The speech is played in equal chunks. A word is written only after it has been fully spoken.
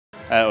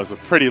That was a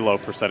pretty low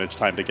percentage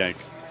time to gank.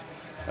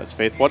 As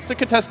Faith wants to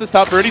contest this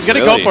top bird, he's going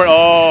to go for it.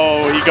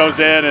 Oh, he goes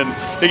in and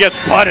he gets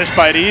punished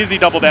by an easy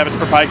double damage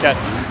for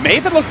PyCat. May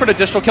even look for an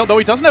additional kill, though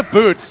he doesn't have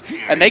boots,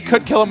 and they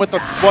could kill him with the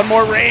one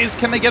more raise.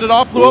 Can they get it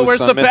off? Luo, where's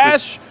the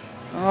bash?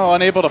 Oh,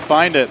 unable to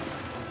find it.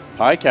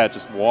 PyCat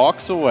just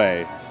walks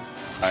away.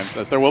 Time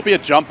says there will be a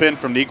jump in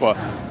from Nikwa.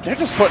 They're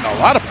just putting a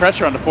lot of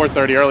pressure on the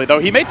 430 early, though.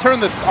 He may turn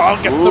this. Oh,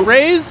 gets the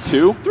raise.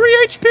 3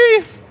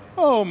 HP.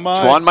 Oh,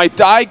 my. Juan might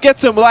die.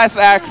 Gets him last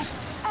axe.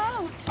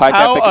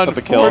 How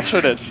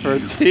unfortunate for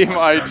Team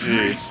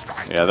IG.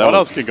 Yeah, what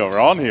else could go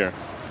wrong here?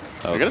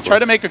 They're going to try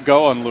to make a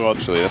go on Luo.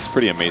 Actually, that's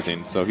pretty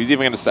amazing. So he's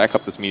even going to stack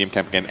up this medium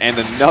camp again. And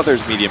another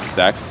medium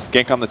stack.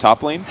 Gank on the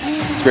top lane.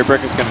 Spirit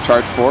Breaker's going to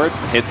charge forward.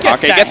 Hits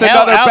Ake. Gets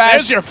another bash.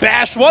 There's your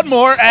bash. One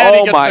more. And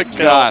he gets my the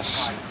kill.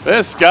 Gosh.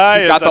 This guy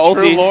is got the a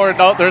true ulti. lord.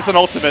 No, there's an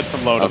ultimate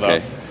from Loda,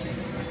 though.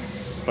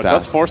 But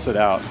does force it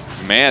out.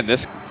 Man,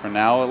 this... For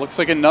now, it looks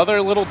like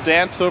another little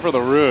dance over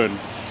the rune.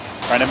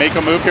 Trying to make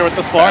a move here with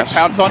the Slark.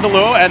 Pounce onto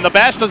Luo, and the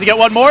bash. Does he get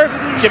one more?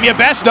 Give me a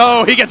bash.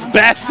 No, he gets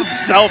bashed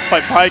himself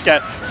by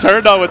PyCat.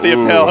 Turned on with the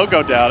impale. He'll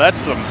go down. That's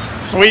some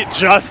sweet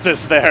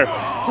justice there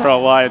for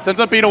Alliance.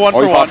 Ends up being a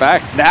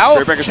 1-for-1.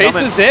 Now,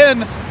 chases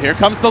in. Here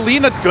comes the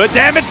Lina. Good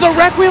damage. The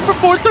Requiem from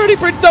 430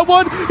 brings down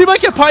one. He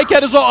might get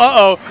PyCat as well.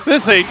 Uh-oh.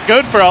 This ain't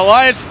good for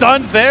Alliance.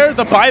 Stuns there.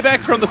 The buyback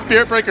from the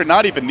Spirit Breaker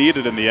not even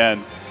needed in the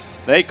end.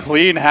 They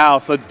clean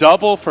house. A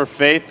double for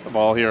Faith of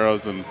all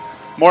heroes, and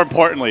more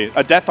importantly,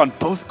 a death on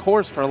both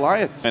cores for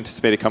Alliance.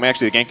 Anticipated coming.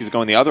 Actually, the gank is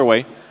going the other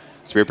way.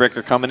 Spirit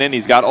Breaker coming in.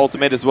 He's got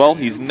ultimate as well.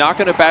 He's not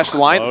going to bash the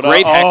line.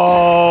 Great Hex.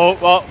 Oh,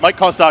 well, might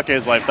cost Ake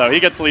his life, though. He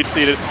gets lead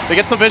seated. They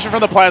get some vision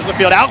from the plasma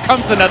field. Out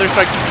comes the Nether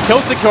Strike.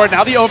 Kill secured.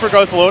 Now the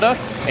Overgrowth Loda.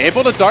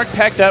 Able to Dark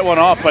Pack that one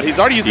off, but he's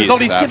already used his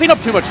ult. He's giving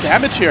up too much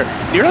damage here.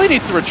 He really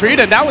needs to retreat,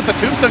 and now with the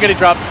Tombstone getting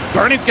dropped,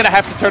 Burning's going to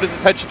have to turn his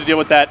attention to deal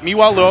with that.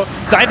 Meanwhile,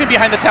 Luo diving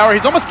behind the tower.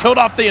 He's almost killed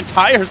off the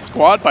entire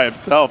squad by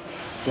himself.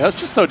 That's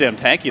just so damn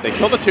tanky. They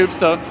kill the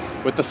Tombstone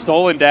with the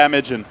stolen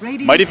damage and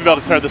might even be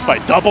able to turn this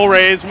fight. Double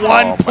raise,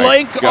 one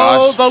plank.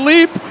 Oh, the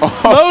leap.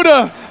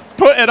 Loda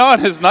put it on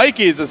his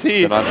Nikes as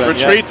he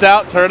retreats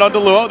out. Turn onto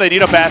Luo. They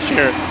need a bash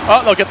here.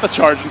 Oh, they'll get the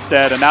charge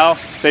instead. And now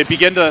they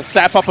begin to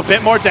sap up a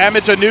bit more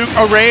damage. A nuke,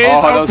 a raise,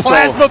 a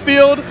plasma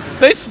field.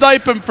 They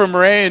snipe him from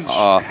range.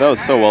 That was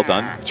so well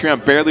done.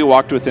 Trion barely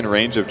walked within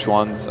range of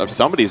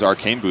somebody's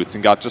arcane boots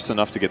and got just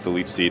enough to get the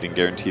leech seed and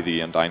guarantee the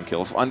Undyne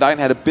kill. If Undyne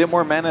had a bit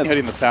more mana,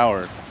 hitting the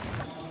tower.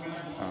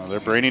 They're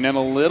braining in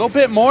a little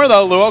bit more,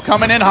 though. Luo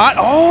coming in hot.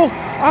 Oh,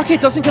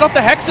 Ake doesn't get off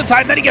the Hex in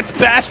time. Then he gets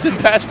bashed and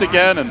bashed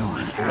again, and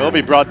will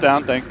be brought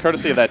down,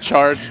 courtesy of that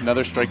charge.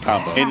 Another strike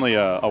combo. Mainly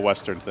a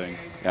Western thing.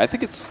 Yeah, I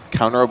think it's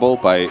counterable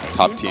by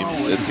top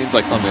teams. It seems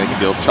like something they can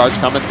deal with. Charge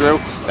coming through.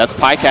 That's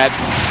PyCat.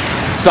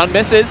 Stun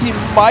misses. He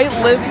might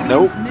live.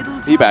 Nope.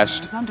 He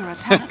bashed.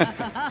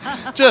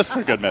 Just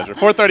for good measure.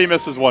 430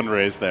 misses one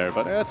raise there,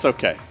 but that's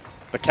okay.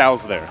 The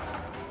cow's there.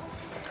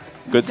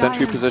 Good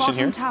sentry position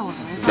here.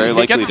 Very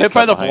likely he gets hit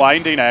by the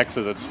blinding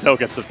axes. It still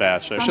gets a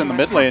bash. In the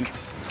mid lane,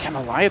 can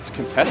Alliance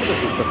contest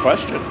this is the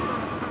question.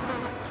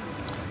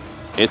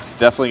 It's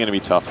definitely going to be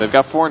tough. They've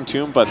got 4 in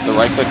Tomb, but the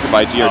right clicks of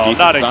IG are decent.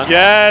 Not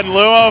again.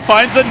 Luo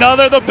finds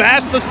another. The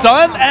bash, the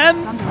stun, and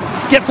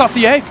gets off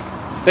the egg.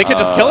 They can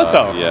just kill it,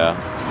 though. Yeah.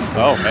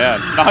 Oh, man.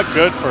 Not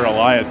good for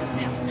Alliance.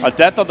 A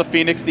death on the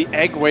Phoenix. The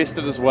egg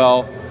wasted as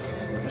well.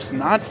 Just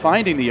not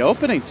finding the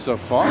opening so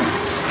far.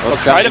 They'll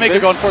try to make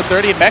it go on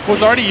 430. Mech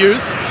was already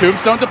used.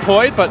 Tombstone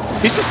deployed, but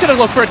he's just going to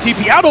look for a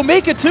TP out. He'll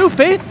make it too.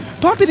 Faith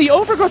popping the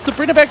Overgrowth to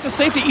bring it back to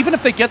safety. Even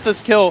if they get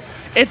this kill,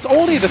 it's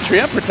only the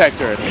Treant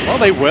Protector. Well,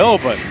 they will,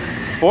 but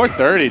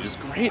 430, just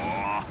great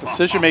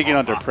decision-making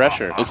under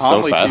pressure. It's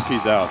so fast.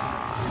 TP's out.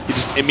 He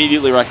just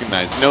immediately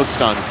recognized. No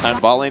stuns. Time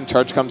to bot lane.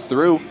 Charge comes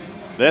through.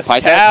 This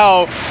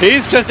cow,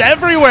 he's just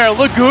everywhere.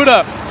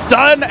 Laguna,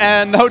 stun,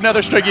 and no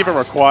Nether Strike even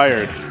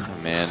required. Oh,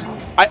 man.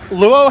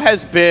 Luo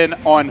has been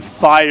on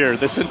fire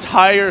this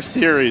entire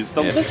series.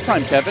 This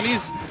time, Kevin,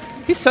 he's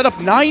set up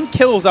 9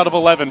 kills out of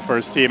 11 for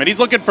his team, and he's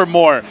looking for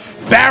more.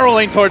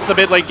 Barreling towards the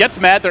mid lane, gets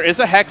Mad. There is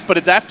a Hex, but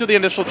it's after the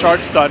initial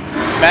charge stun.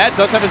 Mad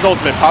does have his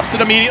ultimate, pops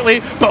it immediately,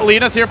 but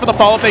Lina's here for the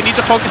follow-up. They need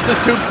to focus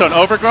this Tombstone.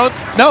 Overgrowth?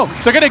 No,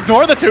 they're going to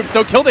ignore the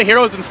Tombstone, kill the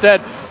heroes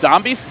instead.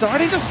 Zombie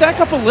starting to stack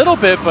up a little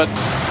bit, but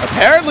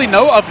apparently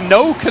of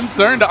no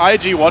concern to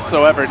IG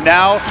whatsoever.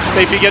 Now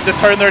they begin to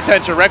turn their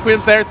attention.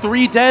 Requiem's there,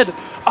 3 dead.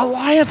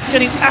 Alliance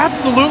getting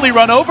absolutely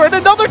run over, and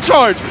another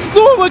charge.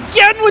 Luo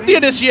again with the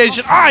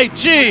initiation.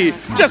 IG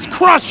just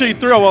crushing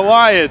through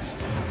Alliance.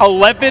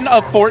 11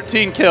 of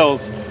 14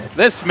 kills.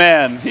 This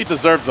man, he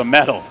deserves a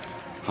medal.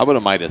 How about a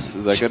Midas?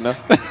 Is that good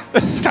enough?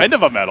 It's kind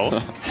of a medal.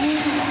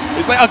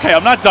 He's like, okay,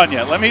 I'm not done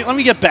yet. Let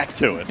me get back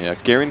to it. Yeah,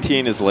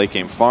 guaranteeing his late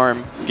game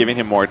farm, giving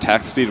him more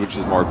attack speed, which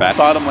is more bad.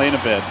 Bottom lane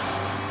a bit.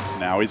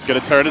 Now he's going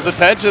to turn his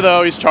attention,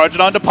 though. He's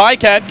charging onto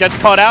PyCat, gets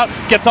caught out,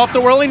 gets off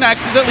the whirling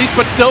axes at least,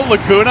 but still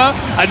Laguna,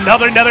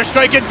 another Nether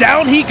Strike, and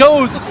down he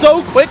goes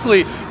so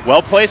quickly.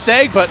 Well-placed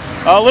egg, but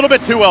a little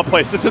bit too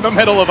well-placed. It's in the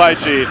middle of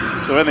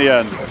IG. So in the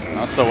end,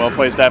 not so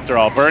well-placed after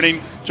all.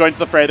 Burning joins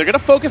the fray. They're going to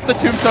focus the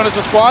Tombstone as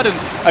a squad,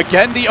 and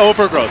again, the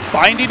overgrowth.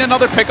 Finding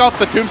another pickoff,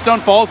 the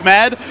Tombstone falls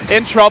mad,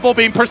 in trouble,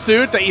 being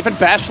pursued. They even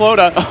bash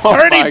Loda,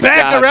 turning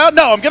back around.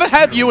 No, I'm going to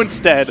have you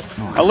instead.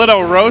 A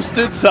little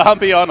roasted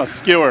zombie on a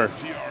skewer.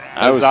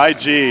 As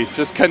IG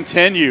just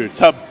continue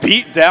to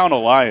beat down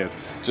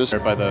Alliance. Just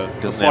by the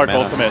Slark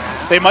ultimate.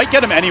 They might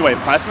get him anyway.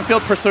 Plasma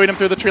Field pursuing him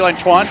through the tree line.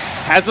 Chuan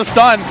has a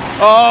stun.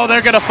 Oh,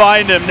 they're going to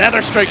find him.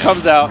 Nether Strike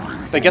comes out.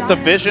 They get the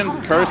vision,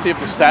 courtesy of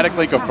the Static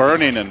Link of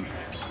Burning, and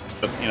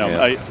you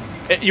know,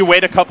 you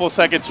wait a couple of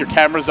seconds, your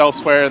camera's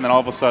elsewhere, and then all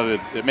of a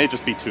sudden it may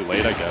just be too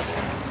late, I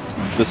guess.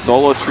 The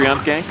solo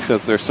Triumph ganks,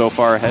 because they're so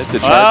far ahead.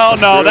 Oh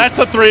no, that's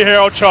a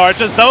 3-hero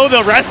charge, as though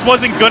the rest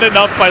wasn't good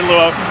enough by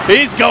Luo.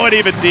 He's going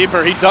even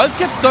deeper. He does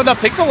get stunned up,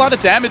 takes a lot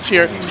of damage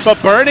here,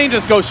 but Burning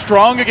just goes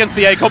strong against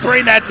the egg. He'll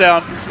bring that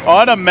down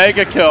on a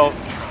mega kill.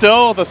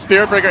 Still, the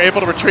Spiritbreaker able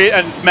to retreat,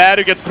 and it's Mad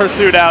who gets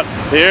pursued out.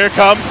 Here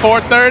comes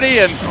 430,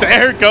 and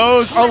there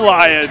goes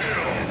Alliance.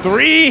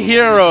 3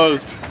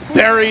 heroes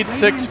buried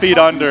 6 feet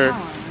under.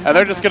 And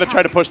they're just going to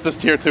try to push this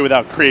tier 2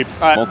 without creeps.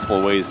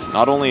 Multiple ways.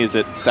 Not only is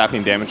it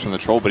sapping damage from the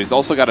troll, but he's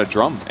also got a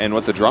drum. And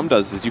what the drum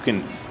does is you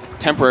can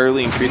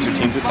temporarily increase your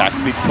team's attack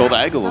speed, kill the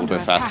egg a little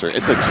bit faster.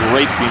 It's a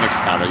great Phoenix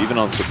counter, even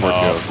on support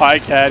heroes.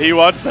 PyCat, he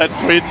wants that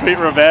sweet, sweet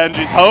revenge.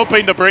 He's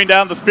hoping to bring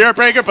down the Spirit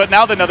Breaker, but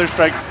now the Nether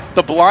Strike.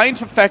 The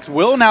blind effect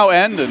will now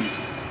end, and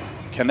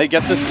can they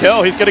get this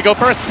kill? He's going to go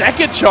for a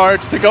second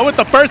charge to go with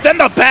the first, then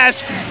the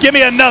bash. Give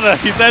me another,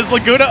 he says.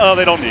 Laguna, oh,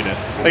 they don't need it.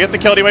 They get the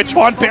kill anyway.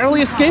 Chuan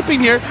barely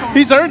escaping here.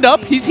 He's earned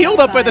up. He's healed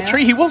up by the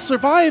tree. He will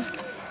survive.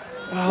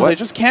 Oh, they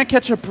just can't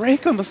catch a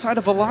break on the side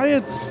of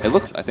Alliance. It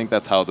looks, I think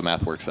that's how the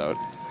math works out.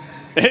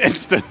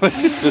 Instantly.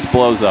 Just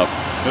blows up.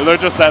 They're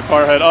just that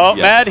far ahead. Oh,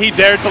 yes. Mad, he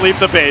dared to leave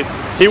the base.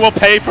 He will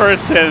pay for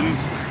his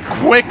sins.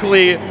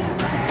 Quickly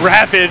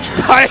ravaged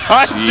by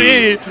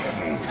IG.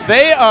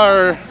 They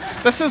are...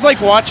 This is like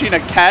watching a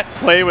cat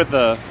play with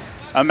a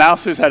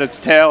mouse who's had its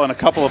tail and a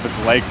couple of its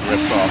legs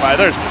ripped off.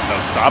 There's just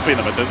no stopping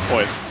them at this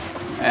point.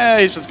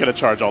 He's just going to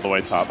charge all the way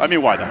top. I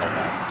mean, why the hell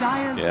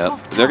not? Yeah,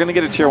 they're going to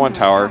get a tier 1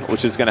 tower,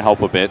 which is going to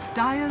help a bit,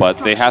 but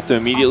they have to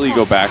immediately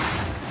go back.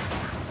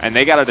 And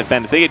they got to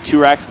defend. If they get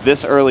 2 racks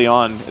this early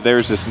on,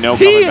 there's just no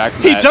coming back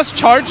from that. He just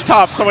charged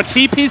top, so a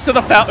TP's to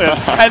the fountain,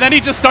 and then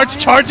he just starts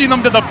charging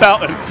them to the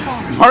fountain.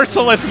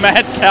 Merciless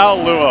Mad Cow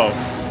Luo.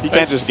 He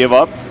can't just give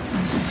up.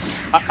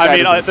 I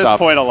mean, at this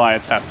point,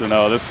 Alliance have to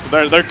know.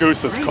 Their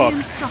goose is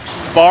cooked.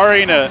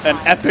 Barring an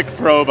epic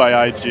throw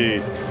by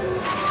IG.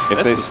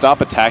 If they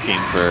stop attacking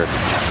for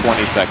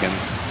 20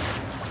 seconds.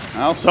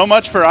 Well, so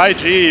much for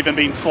IG even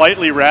being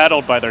slightly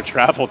rattled by their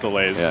travel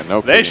delays. Yeah, no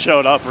They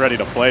showed up ready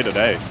to play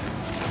today.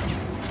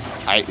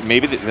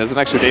 Maybe there's an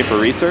extra day for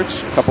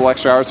research, a couple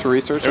extra hours for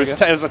research. It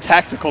was a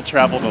tactical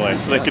travel delay,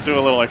 so they could do a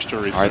little extra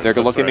research. All right, they're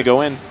looking to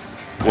go in.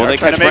 Well, they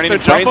trying catch to make Burning. their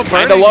jump. Burnings's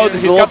kind of low.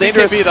 This is a little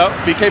dangerous. BKB, though.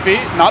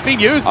 BKB not being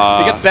used.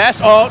 He gets bashed.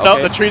 Oh,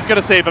 no, the tree's going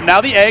to save him.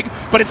 Now the egg,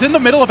 but it's in the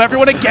middle of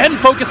everyone again,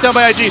 focused down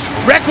by IG.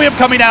 Requiem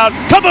coming out.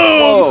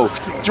 Kaboom!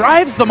 Whoa.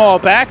 Drives them all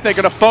back. They're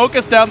going to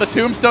focus down the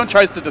Tombstone,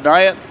 tries to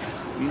deny it.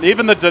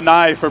 Even the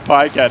deny for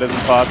PyCat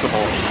isn't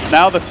possible.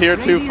 Now the tier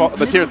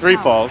 3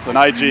 falls, and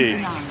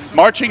IG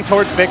marching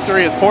towards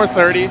victory is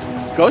 430.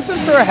 Goes in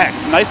for a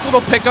Hex. Nice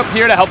little pickup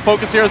here to help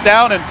focus heroes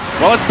down, and,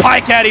 well, it's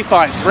PyCat he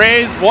finds.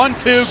 Raise,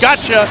 1-2,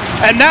 gotcha,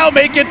 and now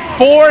make it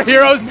 4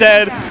 heroes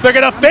dead. They're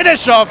going to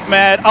finish off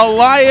Mad.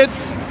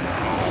 Alliance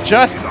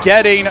just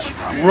getting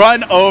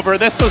run over.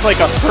 This was like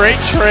a freight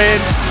train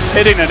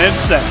hitting an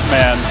insect,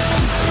 man.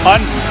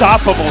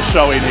 Unstoppable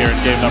showing here in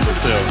game number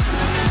 2.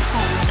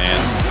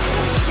 Man,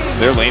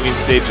 their laning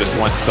stage just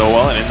went so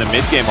well, and in the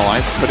mid-game,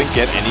 Alliance couldn't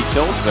get any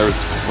kills. There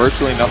was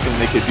virtually nothing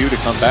they could do to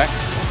come back.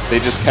 They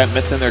just kept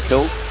missing their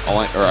kills.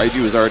 IG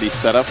was already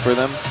set up for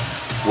them.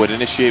 Would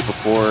initiate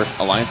before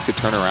Alliance could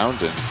turn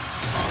around, and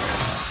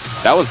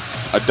that was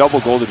a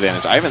double gold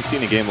advantage. I haven't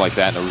seen a game like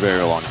that in a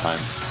very long time.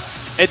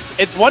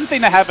 It's one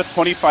thing to have a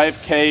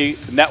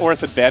 25K net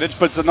worth advantage,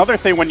 but it's another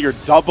thing when you're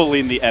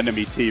doubling the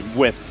enemy team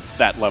with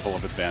that level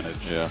of advantage.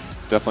 Yeah,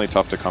 definitely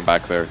tough to come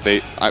back there.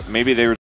 Maybe they were